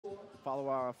Follow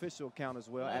our official account as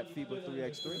well at FIBA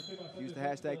 3x3. Use the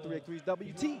hashtag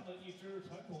 3x3WT.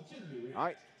 All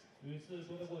right.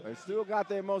 They still got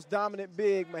their most dominant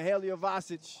big, Mihalia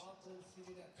Vasic.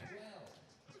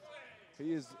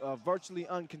 He is virtually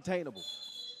uncontainable.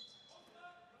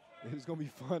 It's going to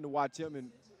be fun to watch him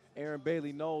and Aaron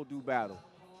Bailey Noel do battle.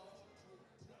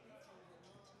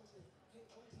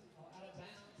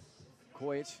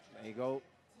 Kojic, there you go,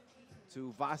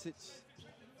 to Vasic.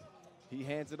 He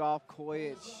hands it off.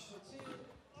 Kojic,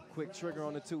 quick trigger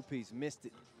on the two-piece, missed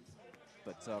it.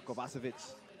 But Kovacevic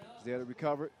is there to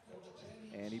recover it,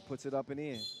 and he puts it up and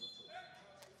in.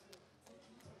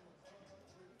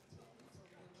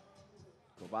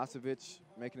 Kovacevic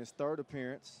making his third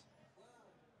appearance.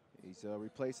 He's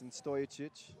replacing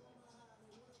Stojicic.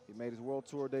 He made his World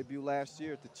Tour debut last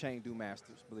year at the Chengdu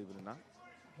Masters, believe it or not.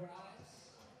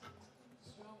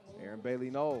 Aaron Bailey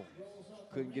Noel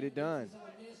couldn't get it done.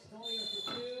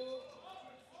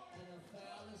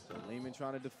 So Liman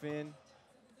trying to defend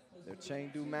their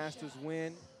Chengdu Masters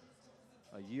win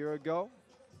a year ago.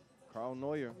 Carl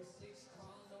Neuer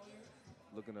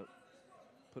looking to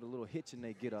put a little hitch in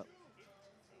their get up.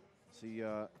 So he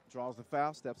draws the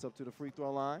foul, steps up to the free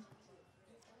throw line.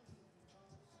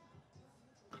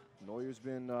 Neuer's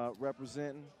been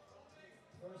representing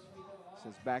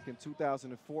since back in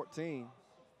 2014.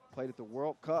 Played at the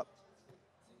World Cup.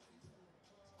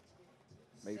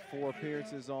 Made 4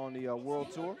 appearances on the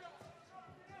World Tour.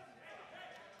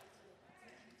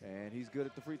 And he's good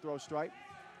at the free throw stripe.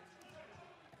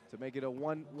 To make it a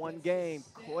one game,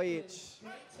 Kojic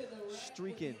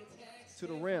streaking to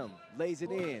the rim, lays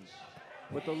it in.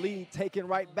 With the lead taken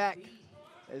right back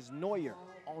as Neuer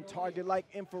on target like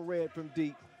infrared from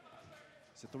deep.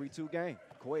 It's a 3-2 game.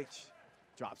 Kojic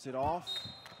drops it off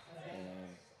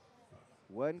and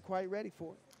wasn't quite ready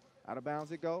for it. Out of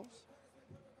bounds it goes.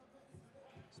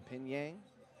 It's Pin Yang,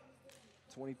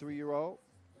 23-year-old.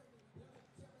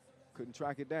 Couldn't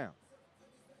track it down.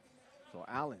 So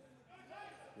Allen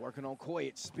working on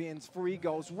Kojic, spins free,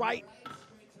 goes right.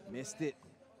 Missed it.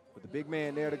 With the big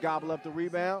man there to gobble up the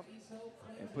rebound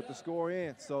and put the score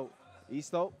in. So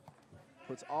Easthope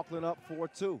puts Auckland up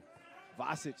 4-2.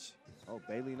 Vasic, oh,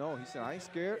 Bailey Noel. He said, I ain't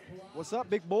scared. What's up,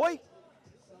 big boy?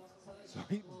 So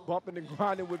he bumping and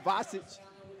grinding with Vasic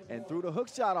and threw the hook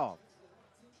shot off.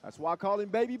 That's why I call him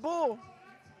Baby Bull.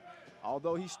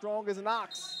 Although he's strong as an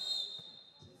ox.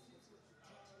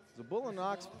 Is a bull and an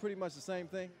ox pretty much the same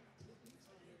thing?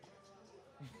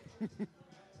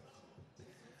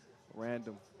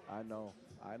 Random. I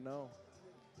know.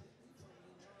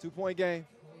 2-point game.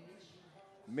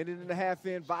 Minute and a half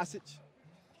in, Vasic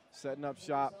setting up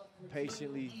shop,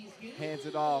 patiently hands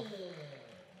it off.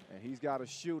 And he's got a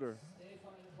shooter.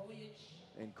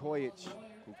 And Kojic,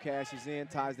 who cashes in,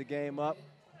 ties the game up.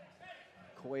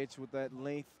 Kojic with that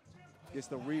length gets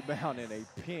the rebound and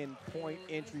a pinpoint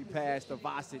entry pass to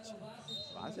Vasic.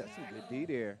 Vasic, that's a good D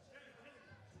there.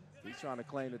 He's trying to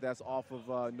claim that that's off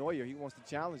of Neuer. He wants to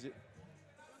challenge it.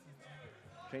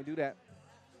 Can't do that.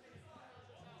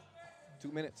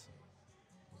 2 minutes.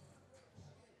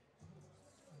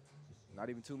 Not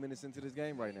even 2 minutes into this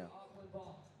game right now.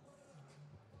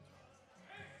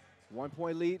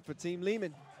 1-point lead for Team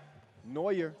Liman.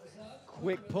 Neuer,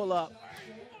 quick pull up.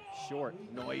 Short,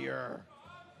 Neuer.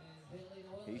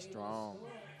 He's strong.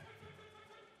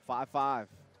 5-5.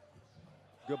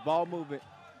 Good ball movement.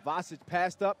 Vasic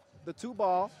passed up the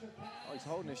 2-ball. Oh, he's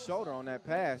holding his shoulder on that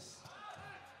pass.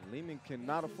 Liman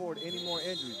cannot afford any more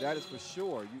injuries, that is for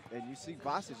sure. You see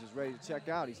Vasic is ready to check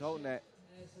out. He's holding that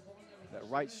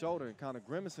right shoulder and kind of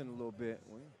grimacing a little bit.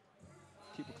 Well,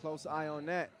 keep a close eye on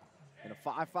that in a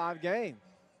 5-5 game.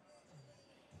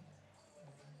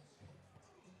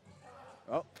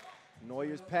 Oh,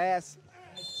 Neuer's pass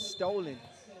stolen.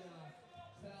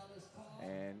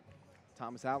 And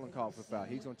Thomas Allen called for foul.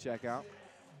 He's going to check out.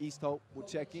 Easthope will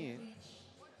check in.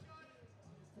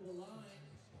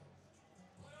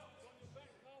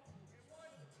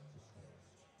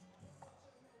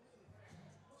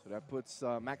 So that puts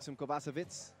Maxim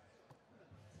Kovacevic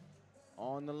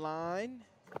on the line,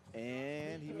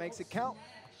 and he makes it count.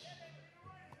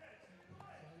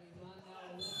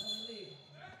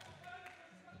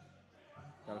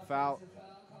 Got a foul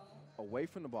away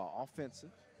from the ball, offensive.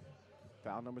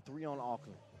 Foul number 3 on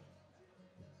Auckland.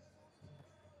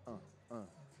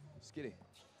 Skitty.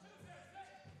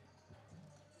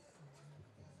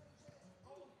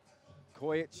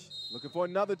 Kojic looking for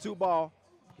another 2-ball.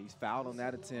 He's fouled on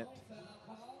that attempt.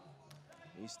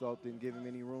 Easthope didn't give him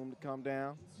any room to come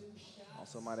down.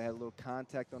 Also might have had a little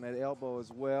contact on that elbow as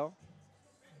well.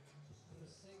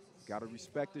 Got to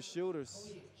respect the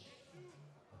shooters.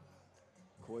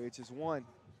 Kojic is one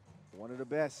of the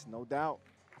best, no doubt.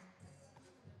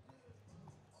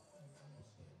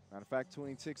 Matter of fact,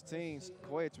 2016,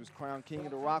 Kojic was crowned King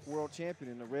of the Rock world champion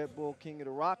in the Red Bull King of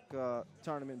the Rock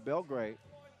tournament in Belgrade.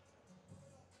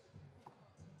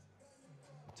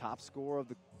 Top scorer of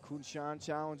the Kunshan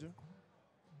Challenger.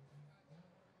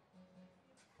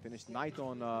 Finished ninth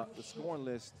on the scoring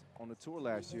list on the tour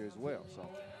last year as well. So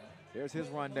there's his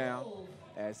rundown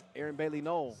as Aaron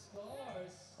Bailey-Knoll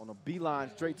on a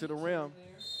beeline straight to the rim.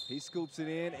 He scoops it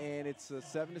in, and it's a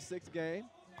 7-6 game.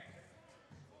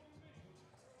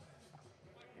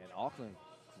 And Auckland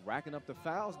racking up the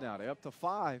fouls now. They're up to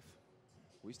 5.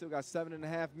 We still got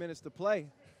 7.5 minutes to play.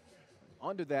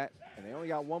 Under that, and they only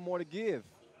got one more to give.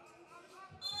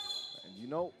 And you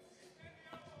know,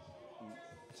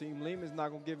 Team Liman's not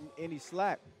going to give him any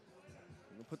slack.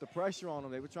 They're going to put the pressure on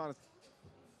them. They were trying to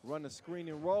run the screen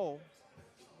and roll,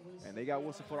 and they got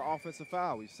whistle for the offensive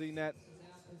foul. We've seen that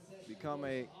become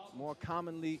a more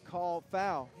commonly called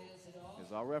foul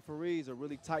as our referees are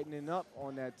really tightening up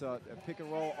on that pick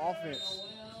and roll offense.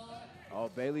 Oh,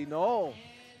 Bailey-Knoll,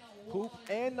 hoop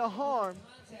and the harm.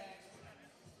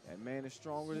 That man is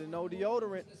stronger than no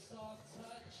deodorant.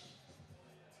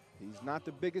 He's not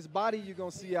the biggest body you're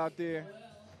going to see out there,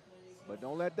 but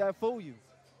don't let that fool you.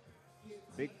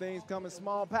 Big things come in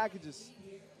small packages.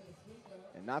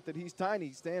 And not that he's tiny.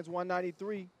 He stands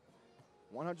 193,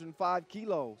 105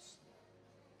 kilos.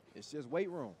 It's just weight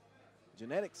room.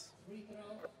 Genetics.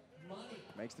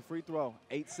 Makes the free throw.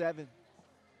 8-7.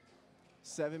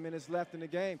 7 minutes left in the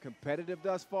game. Competitive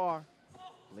thus far.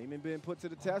 Liman being put to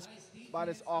the test by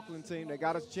this Auckland team. They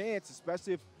got a chance,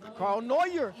 especially if Carl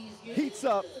Neuer heats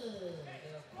up.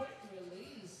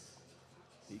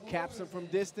 He caps him from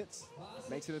distance,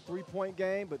 makes it a 3-point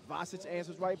game, but Vasic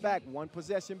answers right back. One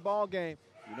possession ball game.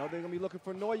 You know they're going to be looking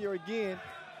for Neuer again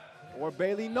or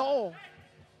Bailey-Knoll.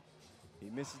 He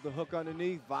misses the hook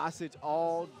underneath. Vasic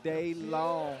all day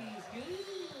long.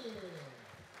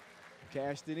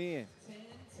 Cashed it in.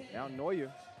 Now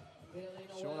Neuer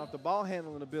showing off the ball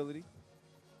handling ability.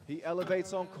 He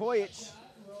elevates on Kojic.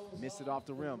 Missed it off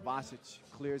the rim. Vasic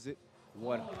clears it.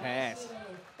 What a pass.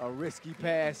 A risky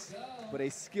pass, but a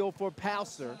skillful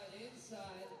passer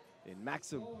in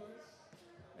Maxim.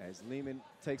 As Liman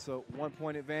takes a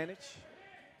 1-point advantage.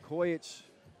 Kojic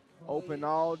open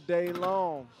all day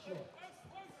long.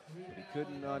 But he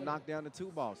couldn't knock down the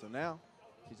 2-ball. So now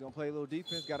he's going to play a little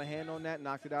defense. Got a hand on that,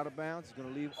 knocked it out of bounds. He's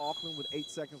going to leave Auckland with 8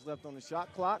 seconds left on the shot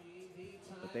clock.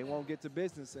 But they won't get to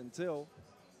business until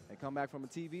they come back from a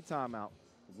TV timeout.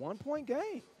 1-point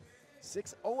game.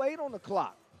 6:08 on the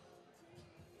clock.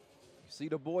 See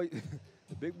the boy,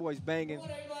 the big boys banging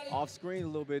off screen a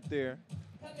little bit there.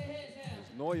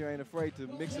 Neuer ain't afraid to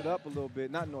mix it up a little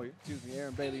bit. Not Neuer, excuse me,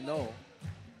 Aaron Bailey-Knoll.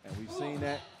 And we've seen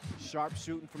that sharp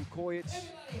shooting from Kojic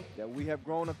that we have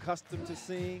grown accustomed to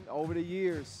seeing over the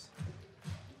years.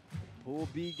 Pool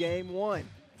B game 1.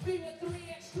 FIBA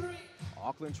 3x3.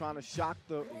 Auckland trying to shock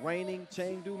the reigning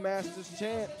Chengdu Masters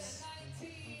champs.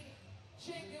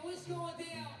 Check it, what's going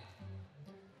down?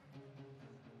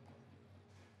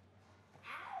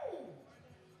 Ow!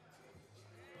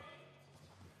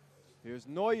 Here's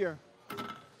Neuer.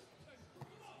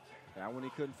 That one he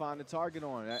couldn't find the target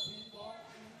on. That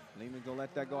Liman's gonna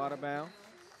let that go out of bounds.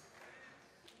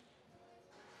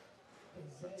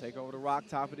 Take over the rock,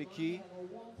 top of the key.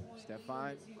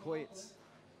 Stefan Kojic.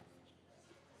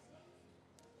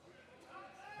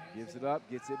 Gives it up,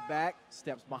 gets it back,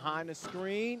 steps behind the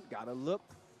screen, gotta look.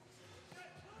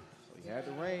 So he had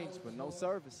the range, but no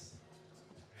service.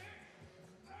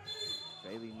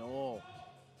 Bailey-Knoll,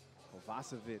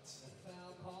 Kovacevic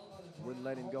wouldn't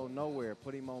let him go nowhere,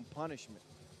 put him on punishment.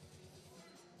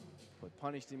 But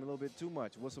punished him a little bit too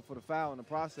much. Whistle for the foul in the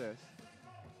process.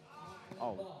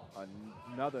 Oh,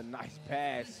 another nice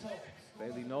pass.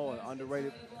 Bailey-Knoll, an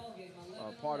underrated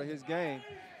part of his game.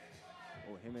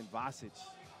 Oh, him and Vasic.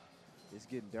 It's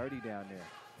getting dirty down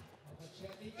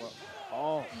there. Well,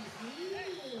 oh,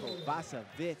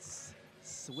 Kovacevic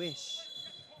swish.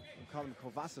 We call him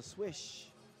Kovacevic swish.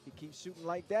 He keeps shooting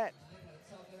like that.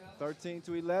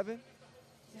 13-11.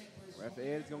 Ref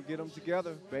Ed is going to get them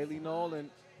together. Bailey-Knoll and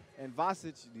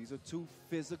Vasic, these are two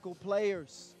physical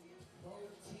players.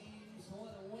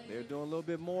 They're doing a little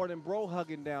bit more than bro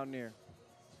hugging down there.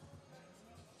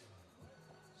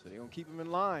 So they're going to keep him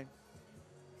in line.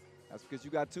 That's because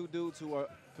you got two dudes who are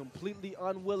completely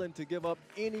unwilling to give up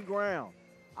any ground.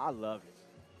 I love it.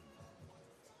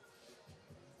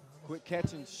 Quick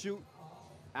catch and shoot.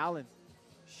 Allen,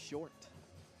 short.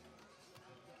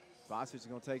 Vasic is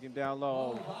going to take him down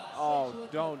low. Oh,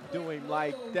 don't do him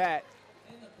like that.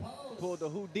 pulled the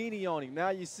Houdini on him. Now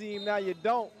you see him, now you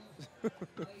don't.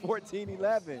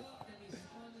 14-11.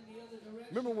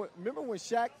 Remember when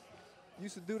Shaq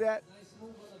used to do that?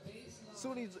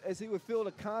 Soon as he would feel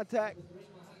the contact,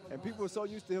 and people were so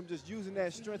used to him just using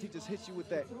that strength, he just hits you with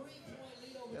that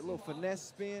little finesse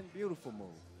spin. Beautiful move.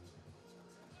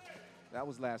 That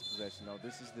was last possession, though.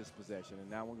 This is this possession,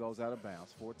 and that one goes out of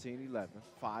bounds. 14-11,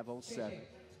 5:07,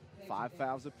 5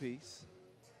 fouls apiece.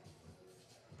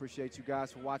 Appreciate you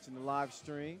guys for watching the live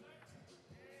stream.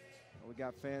 We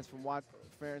got fans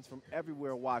from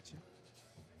everywhere watching.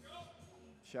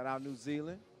 Shout out New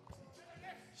Zealand.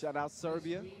 Shout out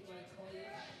Serbia.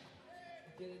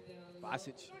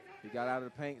 Vasic, he got out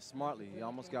of the paint smartly. He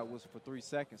almost got whistled for 3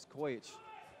 seconds. Kojic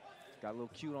got a little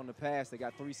cute on the pass. They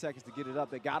got 3 seconds to get it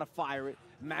up. They got to fire it.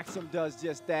 Maxim does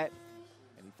just that,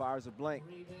 and he fires a blank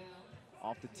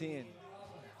off the 10.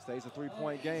 Stays a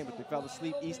 3-point game, but they fell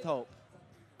asleep. East Hope.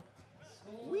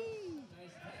 Whee!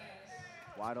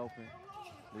 Wide open.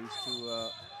 Leads to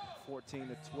a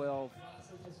 14-12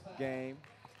 game.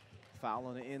 Foul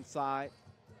on the inside.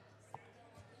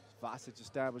 Vasic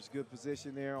established good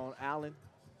position there on Allen.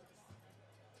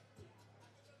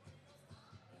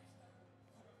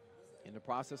 In the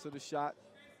process of the shot,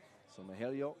 so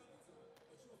Mahelio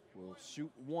will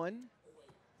shoot one.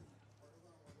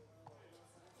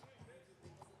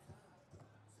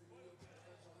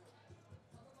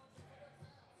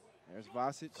 There's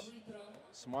Vasic.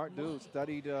 Smart dude,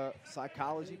 studied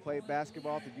psychology, played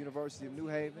basketball at the University of New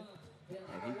Haven.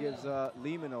 And he gives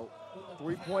Liman a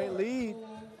 3-point lead.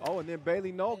 Oh, and then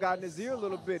Bailey Noel got in his ear a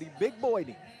little bit. He big boyed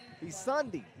him. He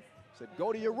sunned him. Said,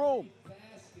 go to your room.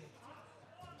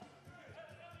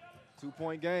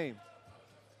 2-point game.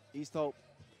 East Hope.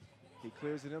 He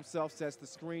clears it himself, sets the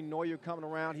screen. Neuer coming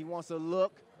around. He wants a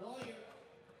look.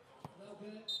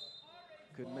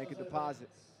 Couldn't make a deposit.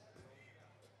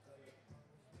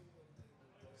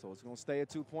 So it's going to stay a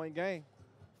 2-point game.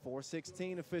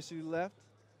 4:16 officially left.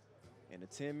 And a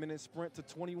 10-minute sprint to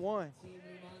 21.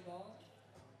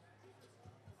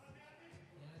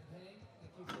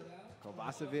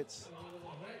 Kovacevic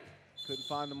couldn't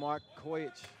find the mark.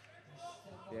 Kojic,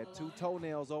 he had 2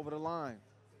 toenails over the line.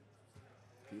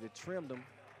 If he'd have trimmed them,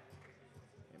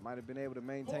 it might have been able to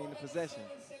maintain the possession.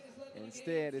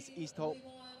 Instead, it's East Hope.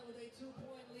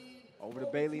 Over to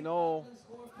Bailey Noel,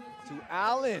 to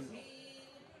Allen.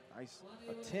 Nice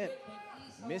attempt,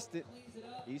 missed it.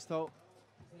 East Hope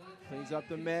cleans up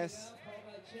the mess.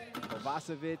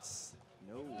 Kovacevic,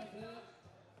 no.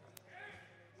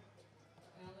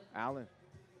 Allen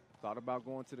thought about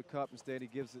going to the cup. Instead, he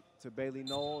gives it to Bailey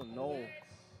Noel, and Noel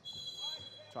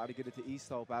try to get it to East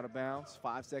Hope out of bounds.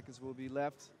 5 seconds will be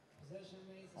left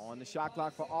on the shot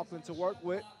clock for Auckland to work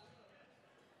with.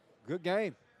 Good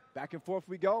game. Back and forth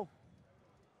we go.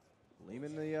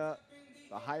 Liman the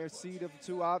higher seed of the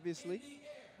two, obviously.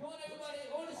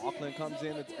 Auckland comes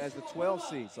in as the 12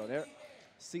 seed, so they're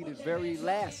seated very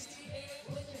last.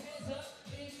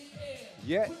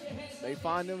 Yet, they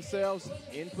find themselves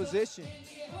in position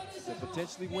to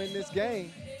potentially win this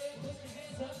game.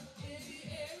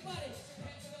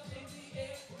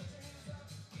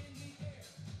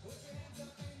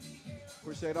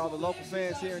 Appreciate all the local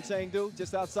fans here in Chengdu,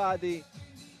 just outside the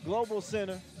Global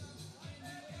Center.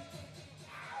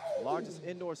 Largest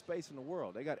indoor space in the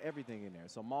world. They got everything in there.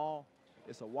 It's a mall,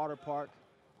 it's a water park,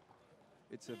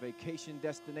 it's a vacation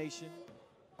destination.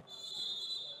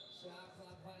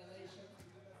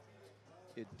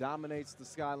 It dominates the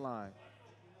skyline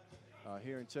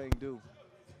here in Chengdu.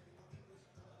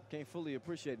 Can't fully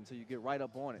appreciate it until you get right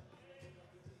up on it.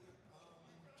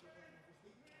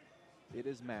 It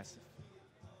is massive.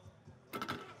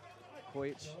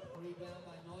 Kojic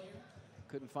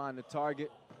couldn't find the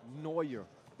target. Neuer,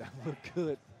 that looked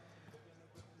good,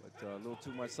 but a little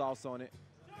too much sauce on it.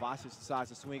 Vasic decides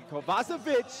to swing.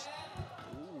 Kovacevic,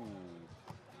 ooh,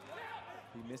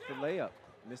 he missed the layup,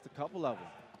 missed a couple of them.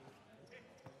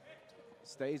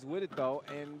 Stays with it though,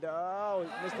 and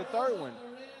missed the third one.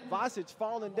 Vasic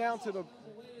falling down to the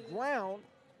ground,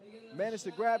 managed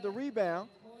to grab the rebound.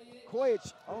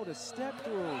 Kojic, the step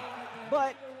through,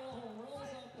 but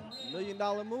 $1 million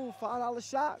move, $5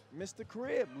 shot, missed the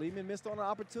crib. Liman missed on an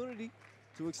opportunity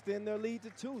to extend their lead to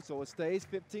 2, so it stays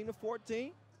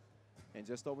 15-14, and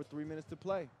just over 3 minutes to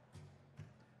play.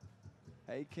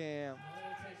 Hey Cam,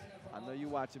 I know you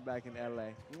watching back in LA.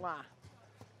 Mwah.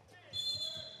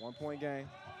 1-point game.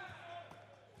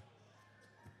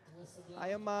 Hi,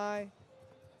 am I?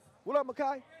 What up,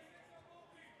 Makai?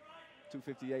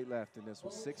 2:58 left in this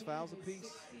one. 6 fouls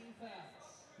apiece.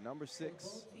 Number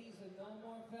 6,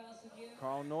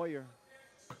 Carl Neuer.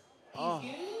 Oh,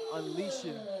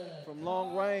 unleashing from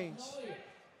long range.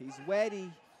 He's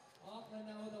wetty. Auckland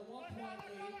now with a 1-point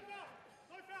lead.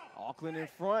 Auckland in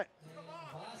front.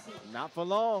 Not for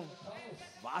long.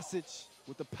 Vasic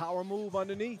with the power move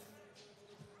underneath.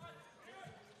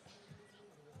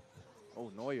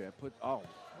 Oh, Neuer put, oh,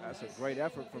 that's a great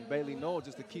effort from Bailey Noel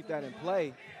just to keep that in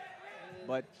play.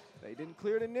 But they didn't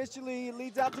clear it initially. It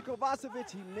leads out to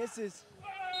Kovacevic. He misses.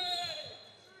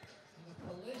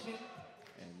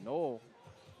 And Noel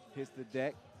hits the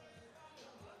deck.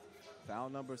 Foul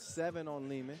number 7 on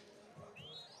Liman.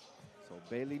 So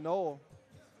Bailey Noel.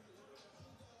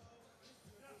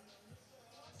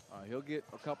 He'll get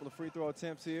a couple of free throw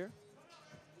attempts here.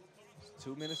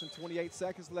 2 minutes and 28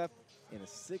 seconds left in a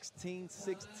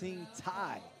 16-16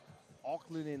 tie.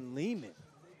 Auckland and Liman.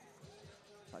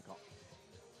 Like a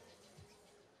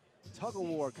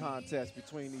tug-of-war contest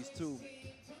between these two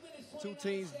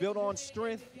teams built on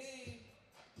strength.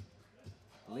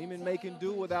 Liman making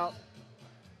do without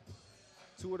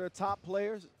 2 of their top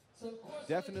players.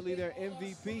 Definitely their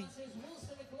MVP.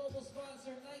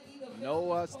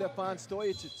 No Stefan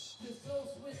Stojicic,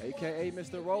 a.k.a.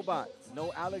 Mr. Robot.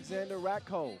 No Alexander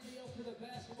Ratkov,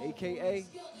 a.k.a.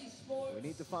 we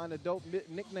need to find a dope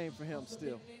nickname for him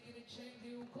still.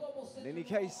 In any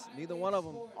case, neither one of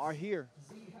them are here.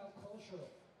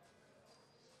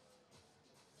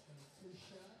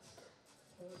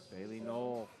 Bailey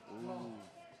Noel, ooh,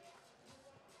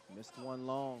 missed one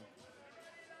long.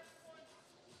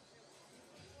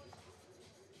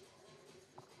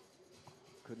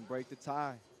 Couldn't break the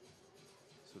tie.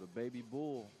 So the baby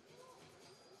bull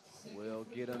will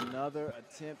get another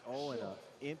attempt. Oh, and an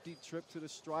empty trip to the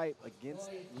stripe against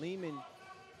Liman.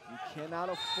 You cannot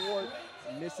afford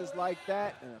misses like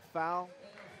that, and a foul.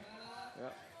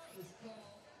 Yep.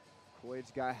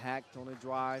 Koic got hacked on a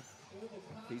drive.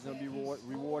 He's going to be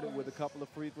rewarded with a couple of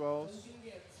free throws.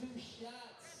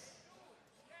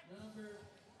 Number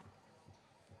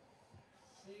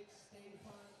 6,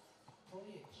 Stefan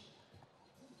Koic.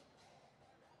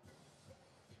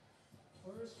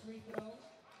 First free throw,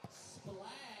 splash.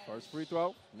 First free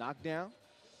throw, knocked down.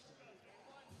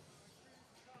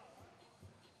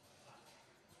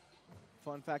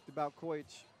 Fun fact about Koic,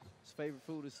 his favorite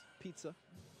food is pizza.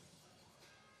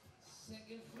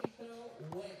 Second free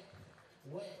throw,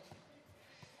 wet.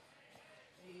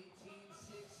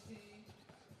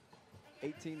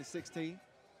 18-16.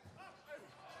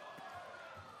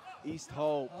 East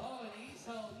Hope. Oh, and East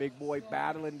Hope. Big boy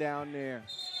battling down there.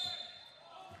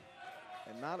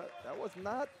 And that was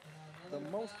not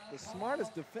the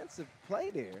smartest defensive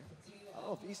play there. I don't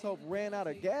know if East Hope ran out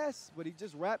of gas, but he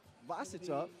just wrapped Vasic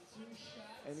up.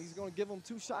 And he's going to give him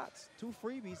 2 shots, 2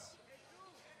 freebies,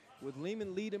 with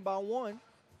Liman leading by 1.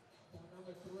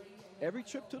 Every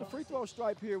trip to the free throw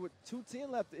stripe here with 2:10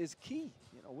 left is key.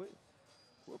 You know, we're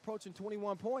approaching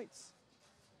 21 points.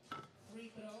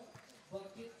 Free throw,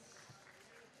 buckets.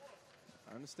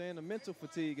 I understand the mental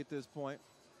fatigue at this point,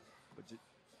 but you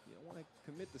don't want to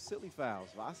commit the silly fouls.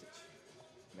 Vasic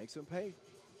makes him pay.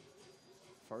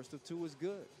 First of 2 is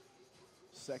good.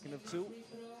 Second of 2,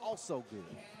 also good.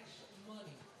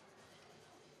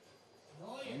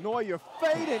 Neuer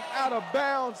fading out of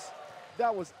bounds.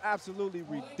 That was absolutely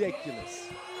ridiculous.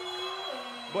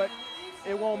 But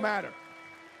it won't matter.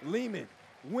 Liman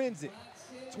wins it,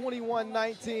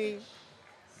 21-19.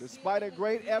 Despite a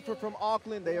great effort from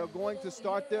Auckland, they are going to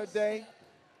start their day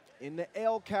in the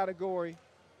L category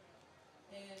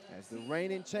as the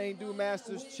reigning Chengdu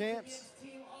Masters champs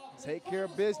take care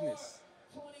of business.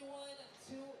 21-19.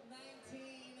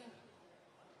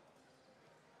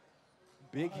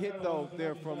 Big hit though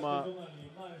there from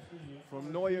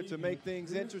Neuer to make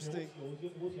things interesting.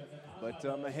 But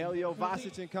Mihailo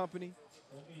Vasic and company,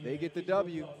 they get the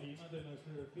W.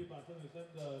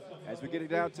 As we get it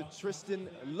down to Tristan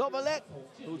Lovalet,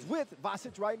 who's with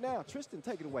Vasic right now. Tristan,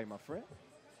 take it away, my friend.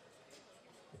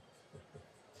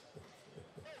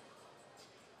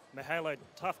 Mihailo,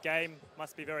 tough game.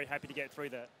 Must be very happy to get through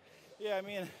that. Yeah, I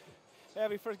mean,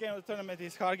 every first game of the tournament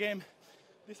is a hard game.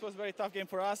 This was a very tough game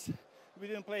for us. We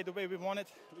didn't play the way we wanted.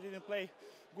 We didn't play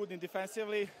good in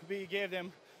defensively. We gave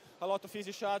them a lot of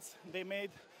easy shots. They made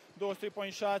those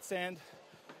 3-point shots, and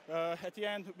at the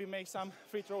end, we make some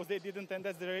free throws. They didn't, and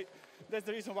that's the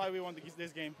reason why we won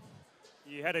this game.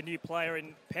 You had a new player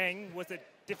in Peng. Was it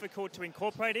difficult to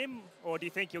incorporate him, or do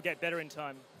you think you'll get better in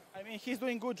time? I mean, he's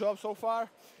doing a good job so far.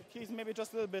 He's maybe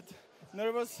just a little bit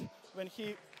nervous. When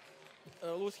he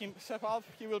lose himself out,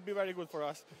 he will be very good for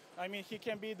us. I mean, he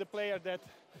can be the player that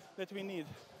we need.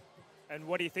 And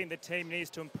what do you think the team needs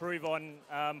to improve on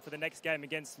for the next game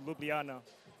against Ljubljana?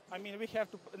 I mean, we have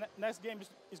to. Next game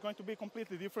is going to be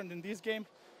completely different than this game.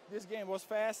 This game was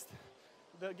fast.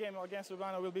 The game against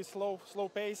Ljubljana will be slow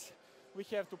pace. We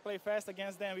have to play fast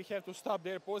against them. We have to stop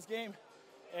their post game,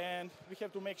 and we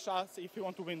have to make shots if we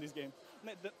want to win this game.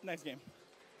 The next game.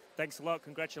 Thanks a lot.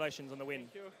 Congratulations on the win.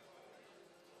 Thank you.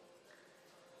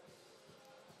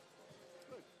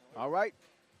 All right.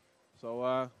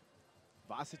 So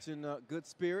Vasic in good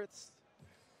spirits,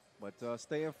 but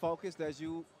staying focused as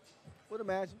you would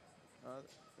imagine.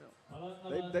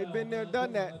 They've been there,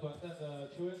 done that.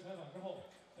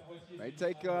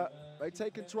 They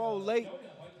take control late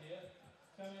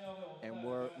and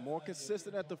were more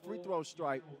consistent at the free throw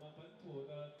stripe.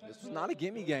 This was not a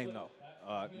gimme game, though.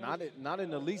 Not in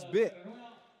the least bit.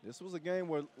 This was a game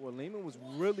where Liman was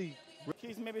really.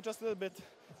 He's maybe just a little bit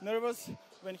nervous.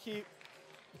 When he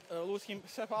lose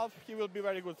himself out, he will be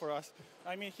very good for us.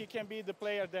 I mean, he can be the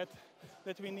player that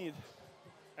we need.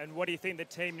 And what do you think the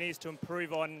team needs to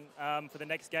improve on for the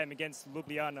next game against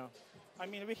Ljubljana? I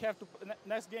mean, we have to.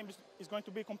 Next game is going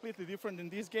to be completely different than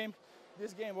this game.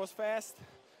 This game was fast.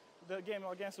 The game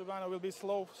against Ljubljana will be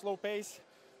slow pace.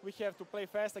 We have to play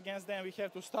fast against them. We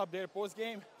have to stop their post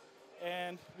game,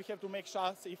 and we have to make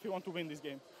shots if we want to win this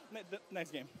game. The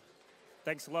next game.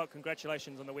 Thanks a lot.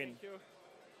 Congratulations on the win. Thank you.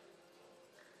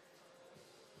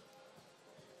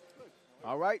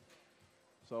 All right.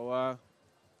 So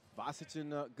Vasic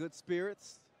in good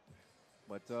spirits,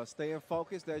 but staying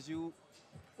focused as you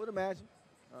would imagine.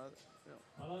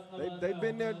 They've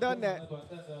been there, done that.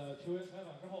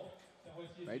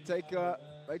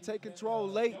 They take control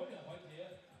late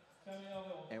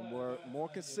and were more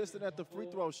consistent at the free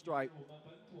throw stripe.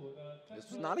 This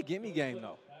was not a gimme game,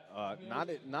 though.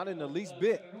 Not in the least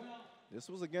bit. This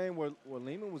was a game where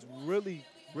Liman was really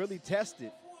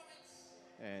tested.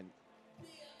 And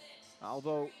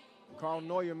although Carl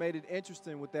Neuer made it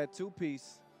interesting with that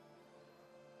two-piece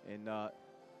in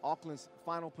Auckland's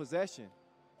final possession,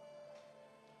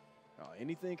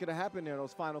 anything could have happened there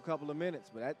those final couple of minutes.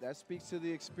 But that speaks to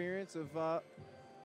the experience of